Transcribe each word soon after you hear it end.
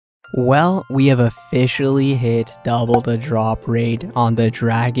Well, we have officially hit double the drop rate on the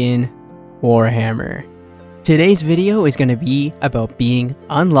Dragon Warhammer. Today's video is going to be about being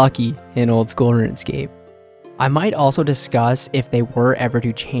unlucky in old school RuneScape. I might also discuss if they were ever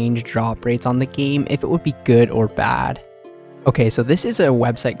to change drop rates on the game, if it would be good or bad. Okay, so this is a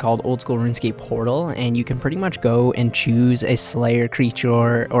website called Old School RuneScape Portal, and you can pretty much go and choose a Slayer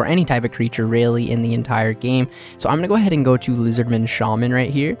creature or any type of creature really in the entire game. So I'm going to go ahead and go to Lizardman Shaman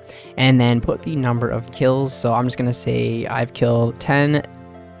right here, and then put the number of kills. So I'm just going to say I've killed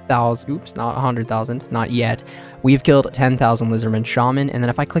 10,000, oops, not 100,000, not yet. We've killed 10,000 Lizardman Shaman, and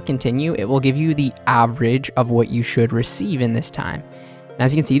then if I click continue, it will give you the average of what you should receive in this time. And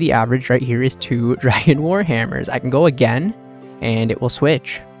as you can see, the average right here is 2 Dragon Warhammers. I can go again, and it will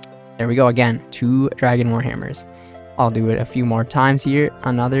switch. There we go again, 2 Dragon Warhammers. I'll do it a few more times here.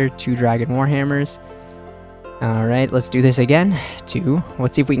 Another 2 Dragon Warhammers. Alright, let's do this again. 2.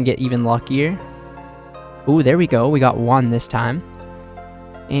 Let's see if we can get even luckier. Ooh, there we go. We got 1 this time.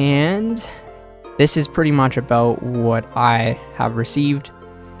 And this is pretty much about what I have received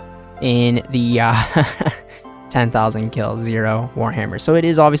in the 10,000 kills, 0 Warhammer. So it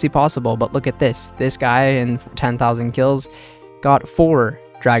is obviously possible, but look at this. This guy in 10,000 kills got 4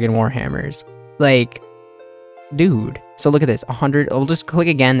 Dragon Warhammers. Like, dude. So look at this, 100. We'll just click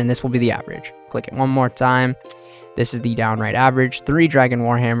again, and this will be the average. Click it one more time. This is the downright average. 3 Dragon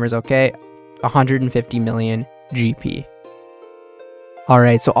Warhammers, okay. 150 million GP.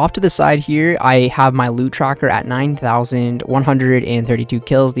 Alright, so off to the side here, I have my loot tracker at 9,132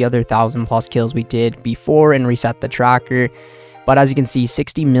 kills. The other 1,000 plus kills we did before and reset the tracker. But as you can see,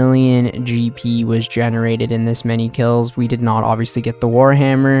 60 million GP was generated in this many kills. We did not obviously get the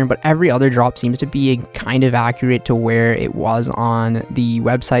Warhammer, but every other drop seems to be kind of accurate to where it was on the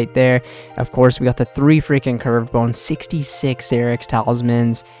website there. Of course, we got the 3 freaking curved bones, 66 Xerix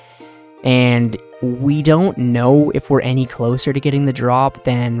talismans, and we don't know if we're any closer to getting the drop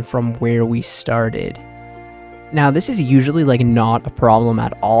than from where we started. Now, this is usually like not a problem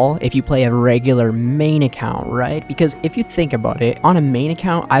at all if you play a regular main account, right? Because if you think about it, on a main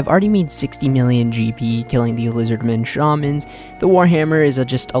account, I've already made 60 million GP killing the Lizardman Shamans. The Warhammer is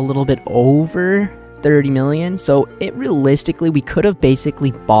just a little bit over 30 million. So it realistically, we could have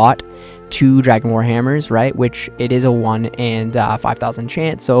basically bought 2 Dragon Warhammers, right? Which it is a 1 in 5,000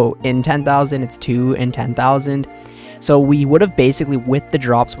 chance. So in 10,000, it's 2 in 10,000. So we would have basically, with the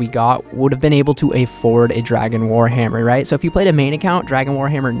drops we got, would have been able to afford a Dragon Warhammer, right? So if you played a main account, Dragon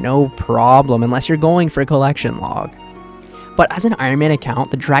Warhammer, no problem, unless you're going for a collection log. But as an Ironman account,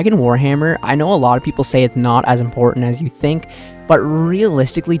 the Dragon Warhammer, I know a lot of people say it's not as important as you think, but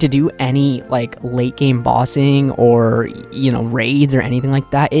realistically, to do any like late game bossing or, you know, raids or anything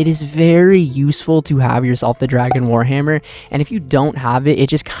like that, it is very useful to have yourself the Dragon Warhammer. And if you don't have it, it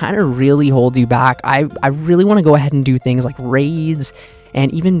just kind of really holds you back. I really want to go ahead and do things like raids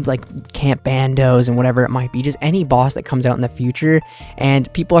and even like camp bandos and whatever it might be, just any boss that comes out in the future.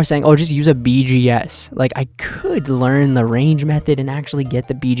 And people are saying, oh, just use a BGS. Like, I could learn the range method and actually get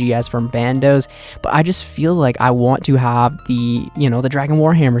the BGS from bandos, but I just feel like I want to have the, you know, the Dragon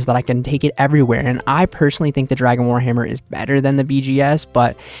Warhammers that I can take it everywhere. And I personally think the Dragon Warhammer is better than the BGS,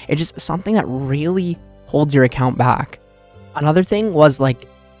 but it's just something that really holds your account back. Another thing was, like,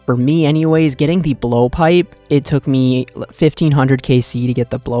 for me anyways, getting the blowpipe, it took me 1500 KC to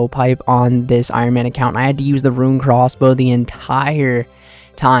get the blowpipe on this Ironman account. I had to use the rune crossbow the entire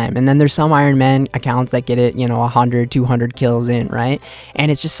time. And then there's some Ironman accounts that get it, you know, 100, 200 kills in, right? And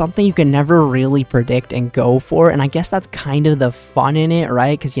it's just something you can never really predict and go for. And I guess that's kind of the fun in it,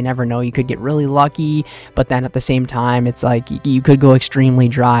 right? Because you never know, you could get really lucky, but then at the same time, it's like you could go extremely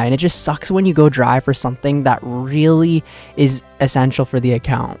dry. And it just sucks when you go dry for something that really is essential for the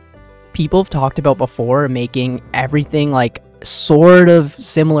account. People have talked about before making everything like sort of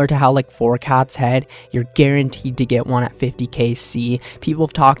similar to how like 4Cat's head, you're guaranteed to get one at 50 KC. People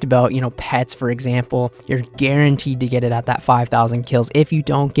have talked about, you know, pets, for example, you're guaranteed to get it at that 5,000 kills. If you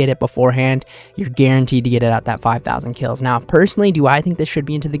don't get it beforehand, you're guaranteed to get it at that 5,000 kills. Now, personally, do I think this should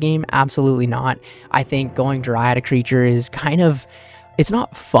be into the game? Absolutely not. I think going dry at a creature is kind of, it's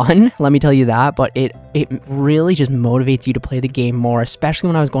not fun, let me tell you that, but it really just motivates you to play the game more, especially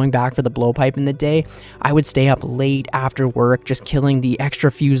when I was going back for the blowpipe in the day. I would stay up late after work just killing the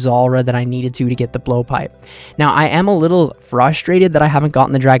extra few Zalra that I needed to get the blowpipe. Now, I am a little frustrated that I haven't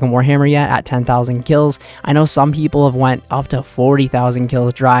gotten the Dragon Warhammer yet at 10,000 kills. I know some people have went up to 40,000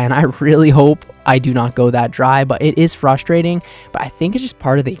 kills dry, and I really hope I do not go that dry, but it is frustrating, but I think it's just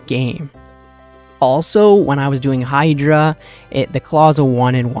part of the game. Also, when I was doing Hydra, the claw's a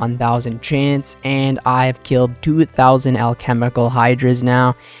 1 in 1,000 chance, and I've killed 2,000 alchemical Hydras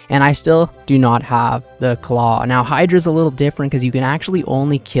now, and I still do not have the claw. Now, Hydra's a little different because you can actually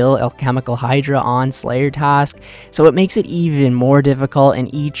only kill alchemical Hydra on Slayer task, so it makes it even more difficult,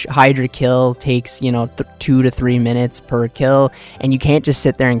 and each Hydra kill takes, you know, 2 to 3 minutes per kill, and you can't just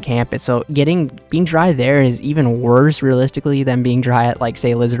sit there and camp it. So being dry there is even worse realistically than being dry at, like,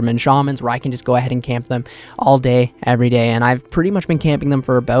 say, Lizardmen Shamans, where I can just go ahead and camp them all day, every day. And I've pretty much been camping them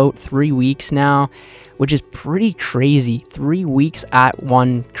for about 3 weeks now, which is pretty crazy. 3 weeks at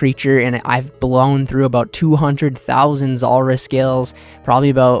one creature, and I've blown through about 200,000 Zulrah skills, probably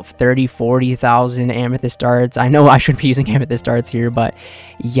about 30-40,000 amethyst darts. I know I shouldn't be using amethyst darts here, but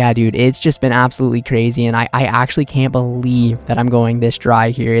yeah, dude, it's just been absolutely crazy, and I actually can't believe that I'm going this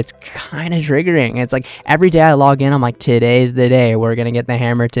dry here. It's kind of triggering. It's like every day I log in, I'm like, today's the day. We're gonna get the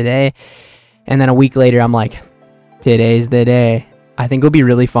hammer today. And then a week later, I'm like, today's the day. I think it would be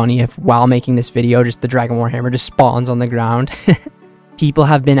really funny if while making this video, just the Dragon Warhammer just spawns on the ground. People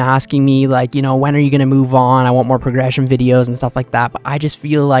have been asking me, like, you know, when are you going to move on? I want more progression videos and stuff like that. But I just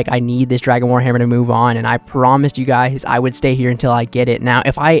feel like I need this Dragon Warhammer to move on. And I promised you guys I would stay here until I get it. Now,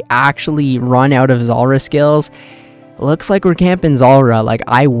 if I actually run out of Zulrah skills, looks like we're camping Zulrah. Like,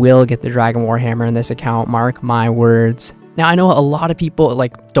 I will get the Dragon Warhammer in this account. Mark my words. Now, I know a lot of people,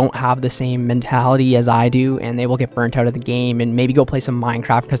 like, don't have the same mentality as I do, and they will get burnt out of the game and maybe go play some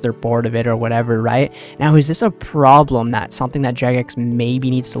Minecraft because they're bored of it or whatever, right? Now, is this a problem, that's something that Jagex maybe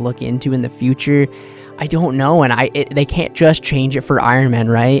needs to look into in the future? I don't know, and they can't just change it for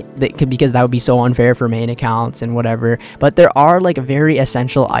Ironman, right? Because that would be so unfair for main accounts and whatever. But there are, like, very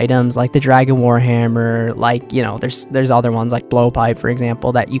essential items like the Dragon Warhammer, like, you know, there's other ones like Blowpipe, for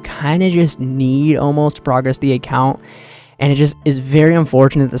example, that you kind of just need almost to progress the account. And it just is very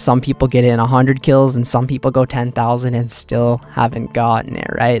unfortunate that some people get in 100 kills and some people go 10,000 and still haven't gotten it,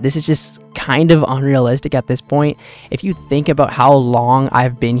 right? This is just kind of unrealistic at this point. If you think about how long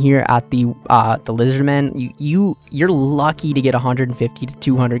I've been here at the Lizardmen, you're lucky to get 150 to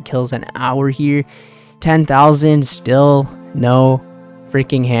 200 kills an hour here. 10,000, still no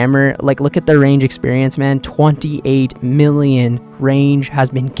freaking hammer. Like, look at the range experience, man. 28 million range has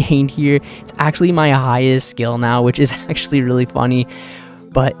been gained here. It's actually my highest skill now, which is actually really funny,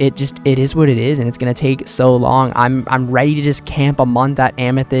 but it is what it is, and it's gonna take so long. I'm ready to just camp a month at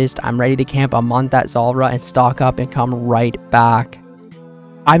Amethyst. I'm ready to camp a month at Zulrah and stock up and come right back.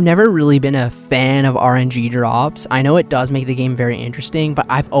 I've never really been a fan of RNG drops. I know it does make the game very interesting, but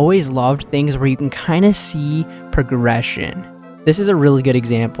I've always loved things where you can kind of see progression. This is a really good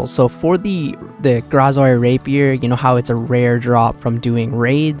example. So for the Grazoi Rapier, you know how it's a rare drop from doing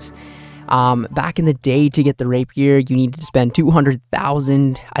raids? Back in the day, to get the Rapier, you needed to spend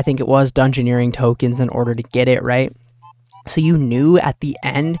 200,000, I think it was, Dungeoneering tokens in order to get it, right? So you knew at the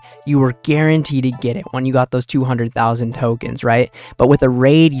end you were guaranteed to get it when you got those 200,000 tokens, right? But with a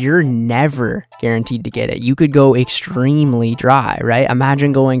raid, you're never guaranteed to get it. You could go extremely dry, right?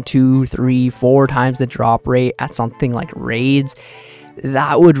 Imagine going 2, 3, 4 times the drop rate at something like raids.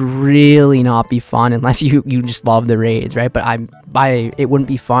 That would really not be fun unless you just love the raids, right? But it wouldn't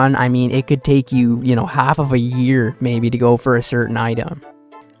be fun. I mean, it could take you, you know, half of a year maybe to go for a certain item.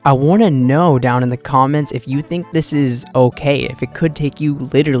 I want to know down in the comments if you think this is okay, if it could take you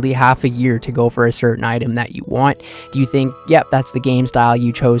literally half a year to go for a certain item that you want. Do you think, yep, that's the game style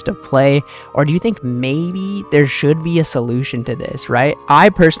you chose to play? Or do you think maybe there should be a solution to this, right?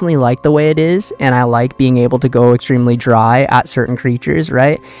 I personally like the way it is, and I like being able to go extremely dry at certain creatures,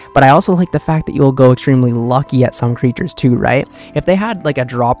 right? But I also like the fact that you'll go extremely lucky at some creatures too, right? If they had like a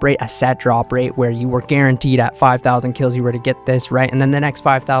drop rate, a set drop rate, where you were guaranteed at 5,000 kills you were to get this, right? And then the next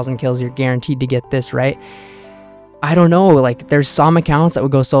 5,000 kills you're guaranteed to get this, right? I don't know, like there's some accounts that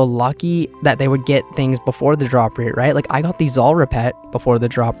would go so lucky that they would get things before the drop rate, right? Like I got the Zulrah pet before the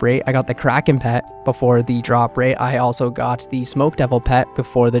drop rate, I got the Kraken pet before the drop rate, I also got the Smoke Devil pet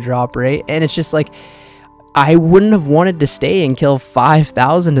before the drop rate, and it's just like I wouldn't have wanted to stay and kill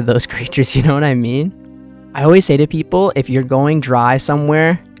 5,000 of those creatures, you know what I mean? I always say to people, if you're going dry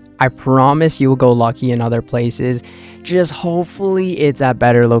somewhere, I promise you will go lucky in other places. Just hopefully it's at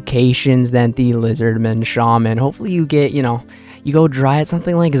better locations than the Lizardman Shaman. Hopefully you get, you know, you go dry at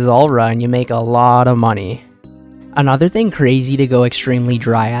something like Zulrah and you make a lot of money. Another thing crazy to go extremely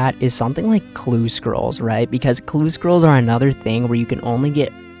dry at is something like clue scrolls, right? Because clue scrolls are another thing where you can only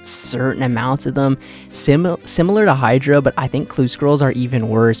get certain amounts of them, similar to Hydra, but I think clue scrolls are even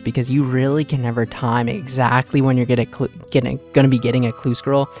worse because you really can never time exactly when you're gonna be getting a clue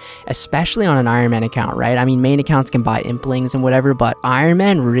scroll, especially on an Ironman account, right? I mean, main accounts can buy implings and whatever, but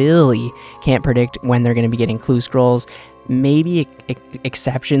Ironman really can't predict when they're gonna be getting clue scrolls. Maybe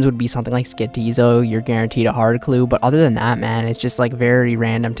exceptions would be something like Skitizo, you're guaranteed a hard clue, but other than that, man, it's just like very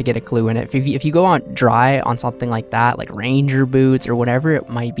random to get a clue in it. If you go on dry on something like that, like Ranger boots or whatever it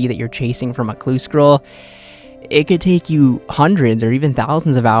might be that you're chasing from a clue scroll, it could take you hundreds or even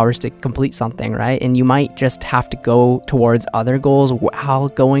thousands of hours to complete something, right? And you might just have to go towards other goals while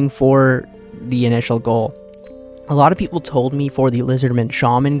going for the initial goal. A lot of people told me for the Lizardman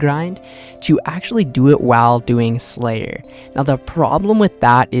Shaman grind to actually do it while doing Slayer. Now the problem with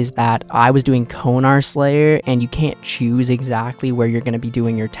that is that I was doing Konar Slayer and you can't choose exactly where you're going to be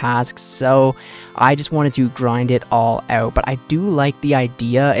doing your tasks, so I just wanted to grind it all out. But I do like the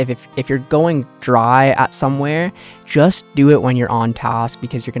idea if you're going dry at somewhere, just do it when you're on task,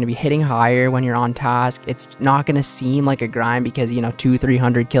 because you're going to be hitting higher when you're on task. It's not going to seem like a grind because, you know,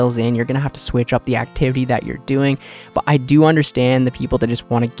 200-300 kills in, you're going to have to switch up the activity that you're doing. But I do understand the people that just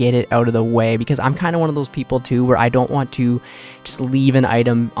want to get it out of the way, because I'm kind of one of those people too where I don't want to just leave an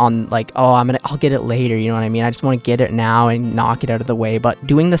item on like, oh, I'll get it later, you know what I mean? I just want to get it now and knock it out of the way. But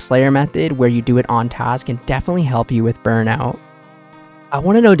doing the Slayer method where you do it on task can definitely help you with burnout. I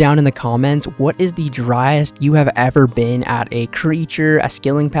want to know down in the comments, what is the driest you have ever been at a creature, a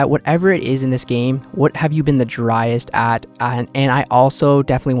skilling pet, whatever it is in this game? What have you been the driest at? And I also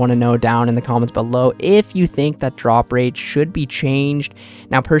definitely want to know down in the comments below if you think that drop rate should be changed.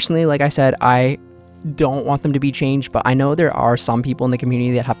 Now, personally, like I said, I don't want them to be changed, but I know there are some people in the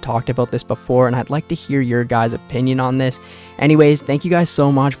community that have talked about this before, and I'd like to hear your guys' opinion on this. Anyways, thank you guys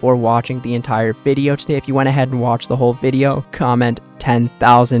so much for watching the entire video today. If you went ahead and watched the whole video, comment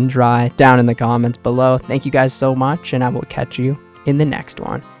 10,000 dry down in the comments below. Thank you guys so much, and I will catch you in the next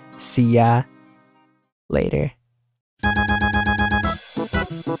one. See ya later.